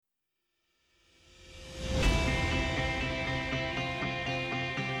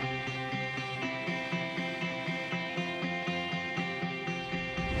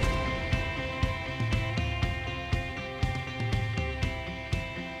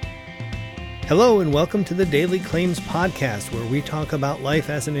Hello and welcome to the Daily Claims Podcast, where we talk about life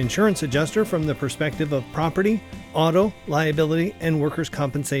as an insurance adjuster from the perspective of property, auto, liability, and workers'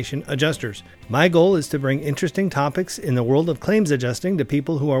 compensation adjusters. My goal is to bring interesting topics in the world of claims adjusting to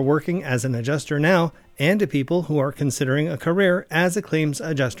people who are working as an adjuster now and to people who are considering a career as a claims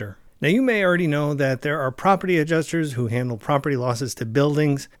adjuster. Now, you may already know that there are property adjusters who handle property losses to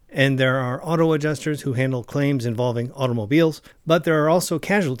buildings, and there are auto adjusters who handle claims involving automobiles, but there are also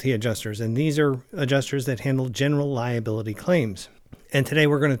casualty adjusters, and these are adjusters that handle general liability claims. And today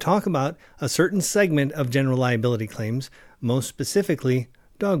we're going to talk about a certain segment of general liability claims, most specifically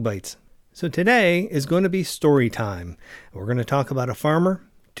dog bites. So today is going to be story time. We're going to talk about a farmer,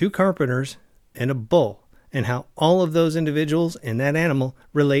 2 carpenters, and a bull, and how all of those individuals and that animal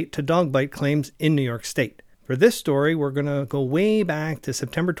relate to dog bite claims in New York State. For this story, we're going to go way back to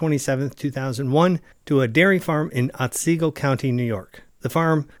September 27th, 2001, to a dairy farm in Otsego County, New York. The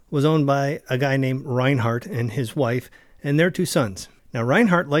farm was owned by a guy named Reinhardt and his wife and their 2 sons. Now,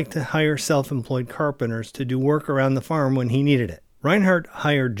 Reinhardt liked to hire self-employed carpenters to do work around the farm when he needed it. Reinhardt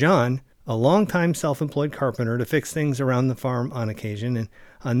hired John, a longtime self-employed carpenter, to fix things around the farm on occasion, and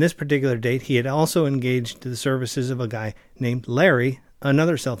on this particular date, he had also engaged the services of a guy named Larry,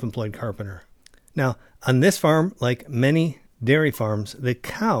 another self-employed carpenter. Now, on this farm, like many dairy farms, the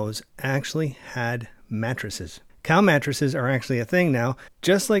cows actually had mattresses. Cow mattresses are actually a thing now.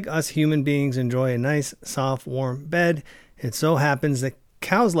 Just like us human beings enjoy a nice, soft, warm bed, it so happens that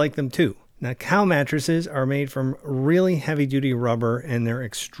cows like them too. Now, cow mattresses are made from really heavy-duty rubber, and they're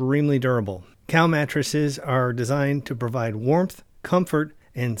extremely durable. Cow mattresses are designed to provide warmth, comfort,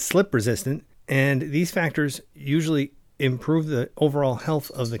 and slip resistant, and these factors usually improve the overall health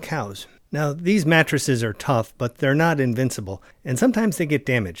of the cows. Now, these mattresses are tough, but they're not invincible, and sometimes they get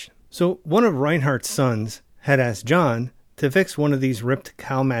damaged. So one of Reinhardt's sons had asked John to fix one of these ripped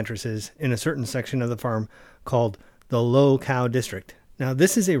cow mattresses in a certain section of the farm called the Low Cow District. Now,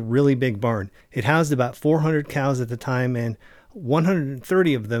 this is a really big barn. It housed about 400 cows at the time, and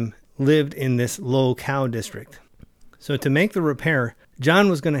 130 of them lived in this Low Cow District. So to make the repair, John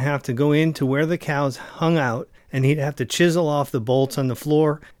was going to have to go into where the cows hung out, and he'd have to chisel off the bolts on the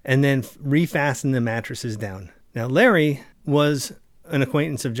floor and then refasten the mattresses down. Now, Larry was an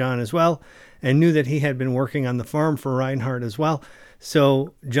acquaintance of John as well and knew that he had been working on the farm for Reinhardt as well.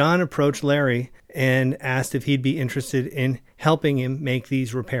 So John approached Larry and asked if he'd be interested in helping him make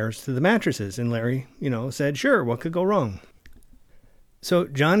these repairs to the mattresses. And Larry, said, sure, what could go wrong? So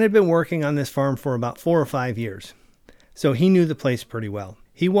John had been working on this farm for about 4 or 5 years. So he knew the place pretty well.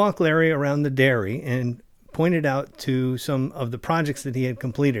 He walked Larry around the dairy and pointed out to some of the projects that he had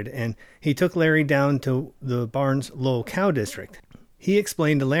completed, and he took Larry down to the barn's Low Cow District. He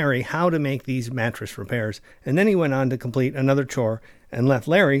explained to Larry how to make these mattress repairs, and then he went on to complete another chore and left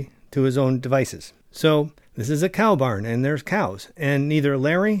Larry to his own devices. So this is a cow barn, and there's cows, and neither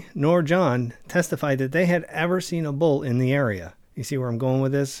Larry nor John testified that they had ever seen a bull in the area. You see where I'm going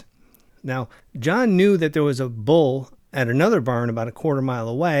with this? Now, John knew that there was a bull at another barn about a quarter mile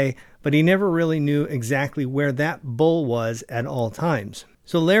away, but he never really knew exactly where that bull was at all times.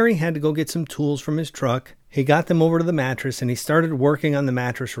 So Larry had to go get some tools from his truck. He got them over to the mattress, and he started working on the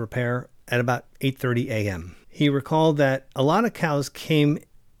mattress repair at about 8:30 a.m. He recalled that a lot of cows came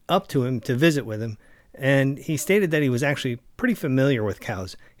up to him to visit with him, and he stated that he was actually pretty familiar with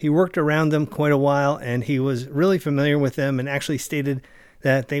cows. He worked around them quite a while, and he was really familiar with them, and actually stated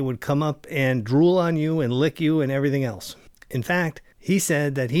that they would come up and drool on you and lick you and everything else. In fact, he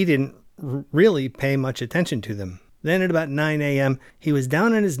said that he didn't really pay much attention to them. Then at about 9 a.m., he was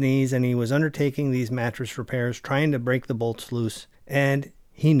down on his knees and he was undertaking these mattress repairs, trying to break the bolts loose, and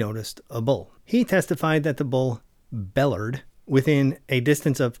he noticed a bull. He testified that the bull bellowed within a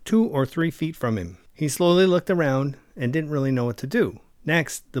distance of 2 or 3 feet from him. He slowly looked around and didn't really know what to do.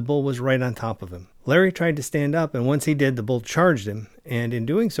 Next, the bull was right on top of him. Larry tried to stand up, and once he did, the bull charged him, and in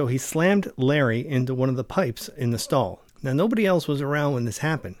doing so, he slammed Larry into one of the pipes in the stall. Now, nobody else was around when this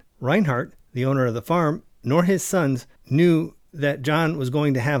happened. Reinhardt, the owner of the farm, nor his sons knew that John was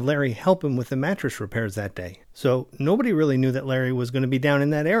going to have Larry help him with the mattress repairs that day. So nobody really knew that Larry was going to be down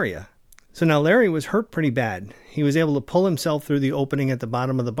in that area. So now Larry was hurt pretty bad. He was able to pull himself through the opening at the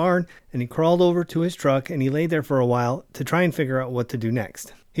bottom of the barn, and he crawled over to his truck, and he lay there for a while to try and figure out what to do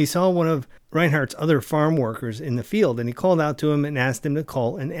next. He saw one of Reinhardt's other farm workers in the field, and he called out to him and asked him to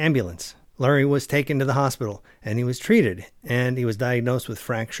call an ambulance. Larry was taken to the hospital, and he was treated, and he was diagnosed with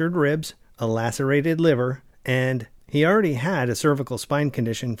fractured ribs, a lacerated liver, and he already had a cervical spine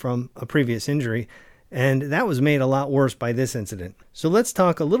condition from a previous injury, and that was made a lot worse by this incident. So let's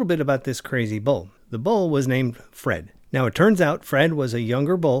talk a little bit about this crazy bull. The bull was named Fred. Now, it turns out Fred was a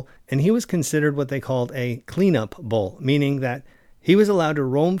younger bull, and he was considered what they called a cleanup bull, meaning that he was allowed to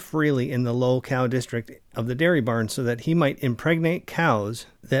roam freely in the low cow district of the dairy barn so that he might impregnate cows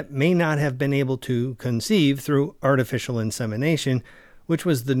that may not have been able to conceive through artificial insemination, which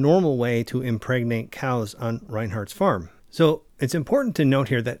was the normal way to impregnate cows on Reinhardt's farm. So it's important to note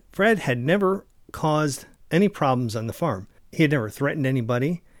here that Fred had never caused any problems on the farm. He had never threatened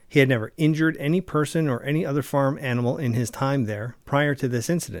anybody. He had never injured any person or any other farm animal in his time there prior to this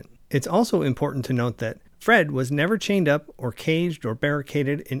incident. It's also important to note that Fred was never chained up or caged or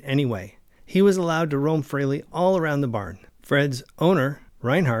barricaded in any way. He was allowed to roam freely all around the barn. Fred's owner,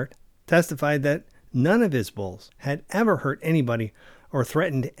 Reinhardt, testified that none of his bulls had ever hurt anybody or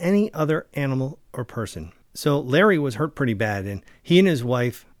threatened any other animal or person. So Larry was hurt pretty bad, and he and his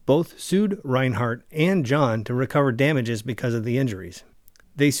wife both sued Reinhardt and John to recover damages because of the injuries.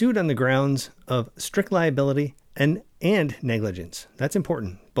 They sued on the grounds of strict liability and negligence. That's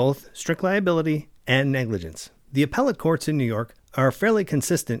important, both strict liability and negligence. The appellate courts in New York are fairly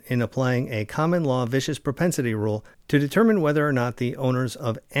consistent in applying a common law vicious propensity rule to determine whether or not the owners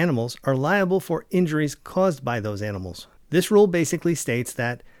of animals are liable for injuries caused by those animals. This rule basically states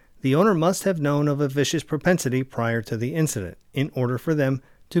that the owner must have known of a vicious propensity prior to the incident in order for them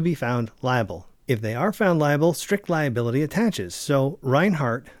to be found liable. If they are found liable, strict liability attaches. So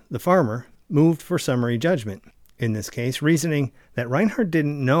Reinhardt, the farmer, moved for summary judgment in this case, reasoning that Reinhardt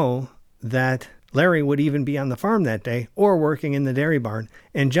didn't know that Larry would even be on the farm that day or working in the dairy barn,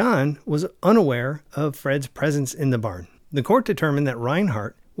 and John was unaware of Fred's presence in the barn. The court determined that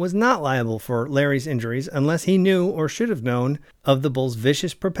Reinhardt was not liable for Larry's injuries unless he knew or should have known of the bull's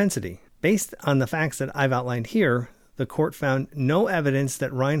vicious propensity. Based on the facts that I've outlined here, the court found no evidence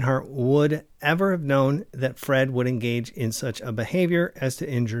that Reinhardt would ever have known that Fred would engage in such a behavior as to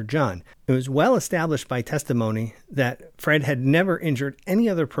injure John. It was well established by testimony that Fred had never injured any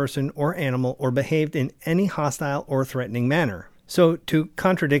other person or animal or behaved in any hostile or threatening manner. So to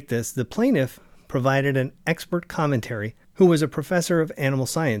contradict this, the plaintiff provided an expert commentary who was a professor of animal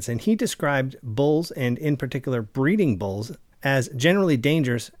science, and he described bulls, and in particular breeding bulls, as generally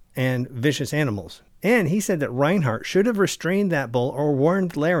dangerous and vicious animals. And he said that Reinhardt should have restrained that bull or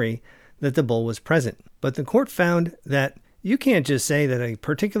warned Larry that the bull was present. But the court found that you can't just say that a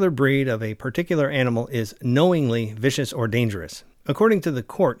particular breed of a particular animal is knowingly vicious or dangerous. According to the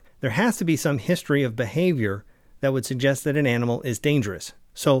court, there has to be some history of behavior that would suggest that an animal is dangerous.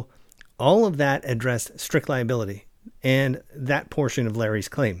 So all of that addressed strict liability and that portion of Larry's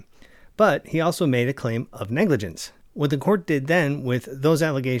claim. But he also made a claim of negligence. What the court did then with those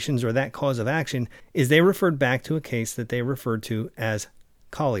allegations or that cause of action is they referred back to a case that they referred to as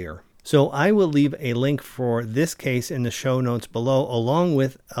Collier. So I will leave a link for this case in the show notes below, along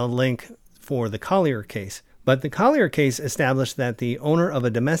with a link for the Collier case. But the Collier case established that the owner of a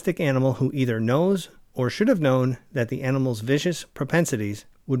domestic animal who either knows or should have known that the animal's vicious propensities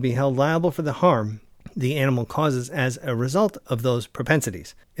would be held liable for the harm the animal causes as a result of those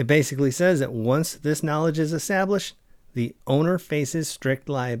propensities. It basically says that once this knowledge is established, the owner faces strict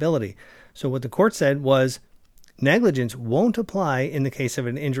liability. So what the court said was negligence won't apply in the case of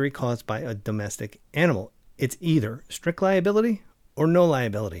an injury caused by a domestic animal. It's either strict liability or no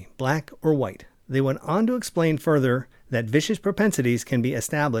liability, black or white. They went on to explain further that vicious propensities can be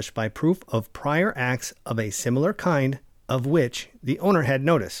established by proof of prior acts of a similar kind of which the owner had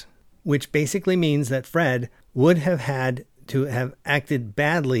notice, which basically means that Fred would have had to have acted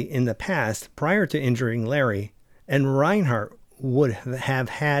badly in the past prior to injuring Larry, and Reinhardt would have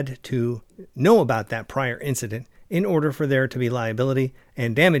had to know about that prior incident in order for there to be liability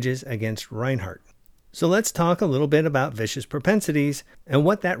and damages against Reinhardt. So let's talk a little bit about vicious propensities and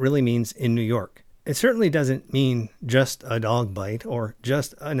what that really means in New York. It certainly doesn't mean just a dog bite or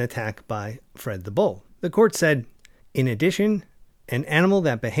just an attack by Fred the Bull. The court said, in addition, an animal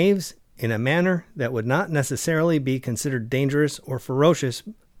that behaves in a manner that would not necessarily be considered dangerous or ferocious,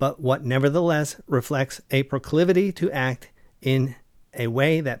 but what nevertheless reflects a proclivity to act in a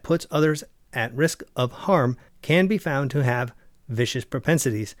way that puts others at risk of harm, can be found to have vicious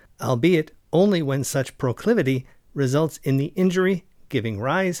propensities, albeit only when such proclivity results in the injury giving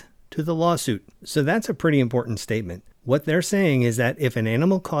rise to the lawsuit. So that's a pretty important statement. What they're saying is that if an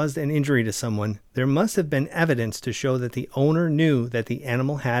animal caused an injury to someone, there must have been evidence to show that the owner knew that the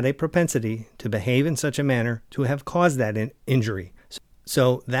animal had a propensity to behave in such a manner to have caused that injury.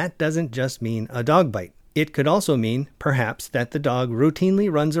 So that doesn't just mean a dog bite. It could also mean, perhaps, that the dog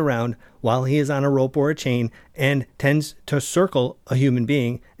routinely runs around while he is on a rope or a chain and tends to circle a human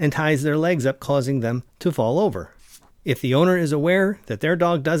being and ties their legs up, causing them to fall over. If the owner is aware that their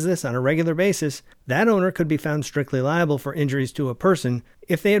dog does this on a regular basis, that owner could be found strictly liable for injuries to a person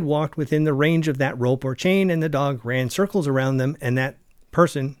if they had walked within the range of that rope or chain and the dog ran circles around them and that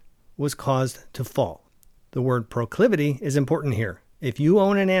person was caused to fall. The word proclivity is important here. If you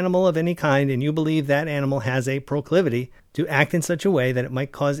own an animal of any kind and you believe that animal has a proclivity to act in such a way that it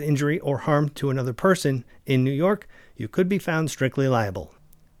might cause injury or harm to another person in New York, you could be found strictly liable.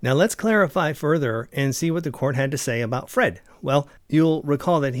 Now let's clarify further and see what the court had to say about Fred. Well, you'll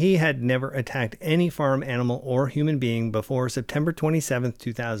recall that he had never attacked any farm animal or human being before September 27,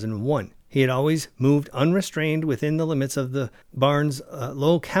 2001. He had always moved unrestrained within the limits of the Barnes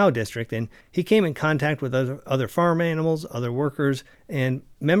Low Cow District, and he came in contact with other farm animals, other workers, and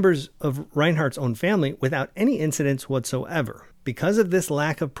members of Reinhardt's own family without any incidents whatsoever. Because of this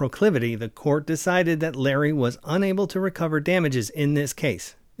lack of proclivity, the court decided that Larry was unable to recover damages in this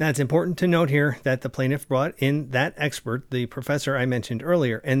case. Now, it's important to note here that the plaintiff brought in that expert, the professor I mentioned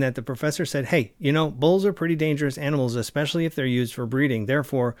earlier, and that the professor said, hey, bulls are pretty dangerous animals, especially if they're used for breeding.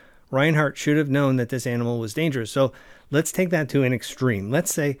 Therefore, Reinhardt should have known that this animal was dangerous. So let's take that to an extreme.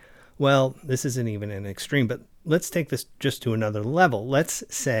 Let's say, well, this isn't even an extreme, but let's take this just to another level. Let's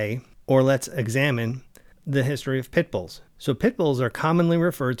say, or let's examine the history of pit bulls. So pit bulls are commonly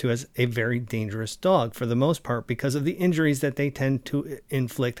referred to as a very dangerous dog for the most part because of the injuries that they tend to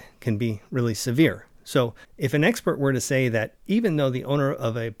inflict can be really severe. So if an expert were to say that even though the owner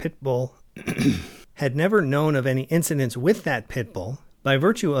of a pit bull had never known of any incidents with that pit bull, by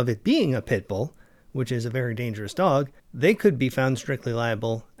virtue of it being a pit bull, which is a very dangerous dog, they could be found strictly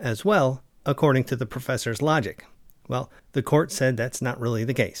liable as well, according to the professor's logic. Well, the court said that's not really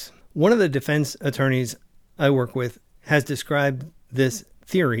the case. One of the defense attorneys I work with has described this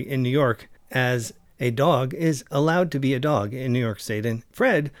theory in New York as a dog is allowed to be a dog in New York State, and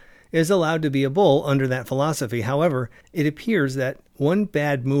Fred is allowed to be a bull under that philosophy. However, it appears that one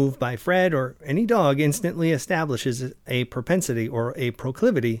bad move by Fred or any dog instantly establishes a propensity or a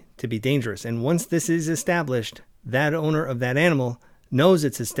proclivity to be dangerous. And once this is established, that owner of that animal knows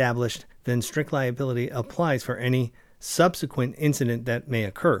it's established, then strict liability applies for any subsequent incident that may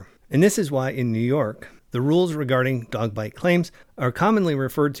occur. And this is why in New York, the rules regarding dog bite claims are commonly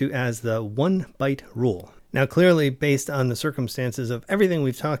referred to as the one bite rule. Now, clearly, based on the circumstances of everything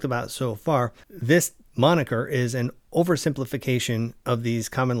we've talked about so far, this moniker is an oversimplification of these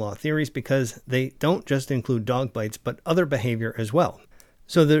common law theories because they don't just include dog bites, but other behavior as well.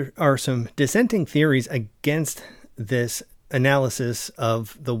 So there are some dissenting theories against this analysis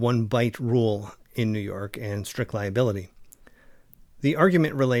of the one bite rule in New York and strict liability. The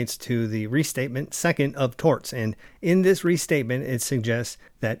argument relates to the restatement second of torts, and in this restatement it suggests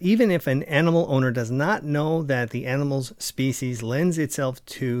that even if an animal owner does not know that the animal's species lends itself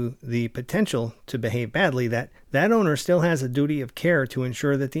to the potential to behave badly, that owner still has a duty of care to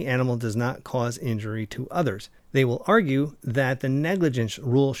ensure that the animal does not cause injury to others. They will argue that the negligence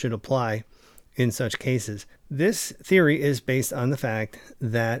rule should apply in such cases. This theory is based on the fact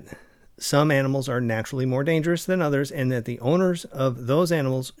that some animals are naturally more dangerous than others, and that the owners of those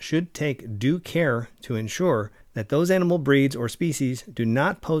animals should take due care to ensure that those animal breeds or species do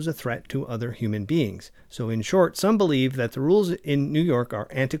not pose a threat to other human beings. So in short, some believe that the rules in New York are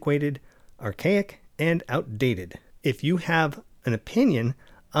antiquated, archaic, and outdated. If you have an opinion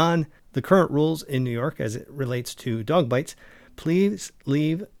on the current rules in New York as it relates to dog bites, please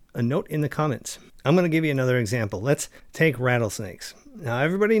leave a note in the comments. I'm going to give you another example. Let's take rattlesnakes. Now,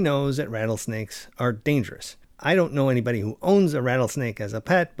 everybody knows that rattlesnakes are dangerous. I don't know anybody who owns a rattlesnake as a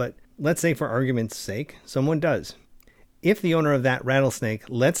pet, but let's say for argument's sake, someone does. If the owner of that rattlesnake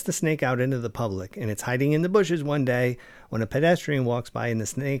lets the snake out into the public and it's hiding in the bushes one day when a pedestrian walks by and the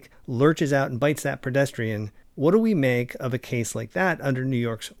snake lurches out and bites that pedestrian, what do we make of a case like that under New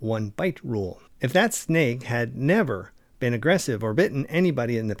York's one bite rule? If that snake had never been aggressive or bitten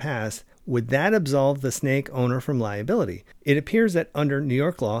anybody in the past, would that absolve the snake owner from liability? It appears that under New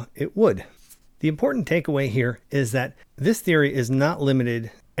York law, it would. The important takeaway here is that this theory is not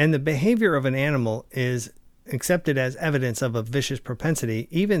limited, and the behavior of an animal is accepted as evidence of a vicious propensity,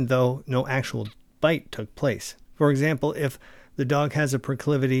 even though no actual bite took place. For example, if the dog has a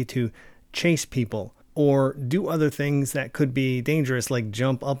proclivity to chase people or do other things that could be dangerous, like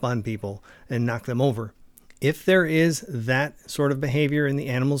jump up on people and knock them over. If there is that sort of behavior in the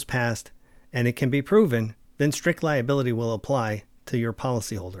animal's past and it can be proven, then strict liability will apply to your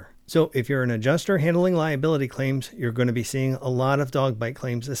policyholder. So if you're an adjuster handling liability claims, you're going to be seeing a lot of dog bite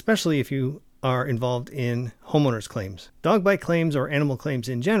claims, especially if you are involved in homeowners claims. Dog bite claims or animal claims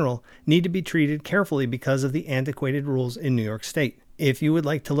in general need to be treated carefully because of the antiquated rules in New York State. If you would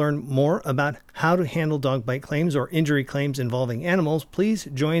like to learn more about how to handle dog bite claims or injury claims involving animals, please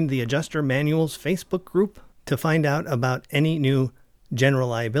join the Adjuster Manuals Facebook group to find out about any new general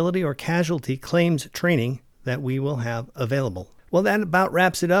liability or casualty claims training that we will have available. Well, that about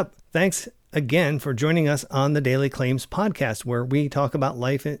wraps it up. Thanks again for joining us on the Daily Claims Podcast, where we talk about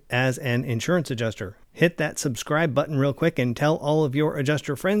life as an insurance adjuster. Hit that subscribe button real quick and tell all of your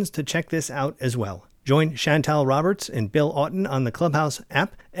adjuster friends to check this out as well. Join Chantal Roberts and Bill Oughton on the Clubhouse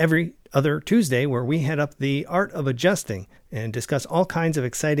app every other Tuesday, where we head up the art of adjusting and discuss all kinds of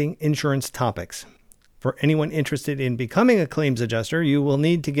exciting insurance topics. For anyone interested in becoming a claims adjuster, you will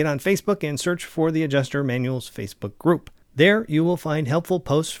need to get on Facebook and search for the Adjuster Manuals Facebook group. There, you will find helpful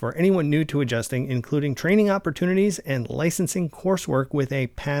posts for anyone new to adjusting, including training opportunities and licensing coursework with a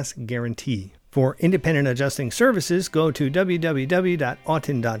pass guarantee. For independent adjusting services, go to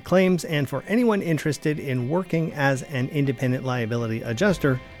www.oughton.claims, and for anyone interested in working as an independent liability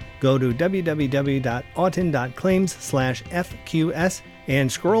adjuster, go to www.oughton.claims/FQS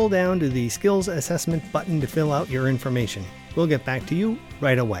and scroll down to the Skills Assessment button to fill out your information. We'll get back to you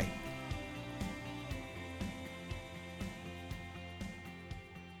right away.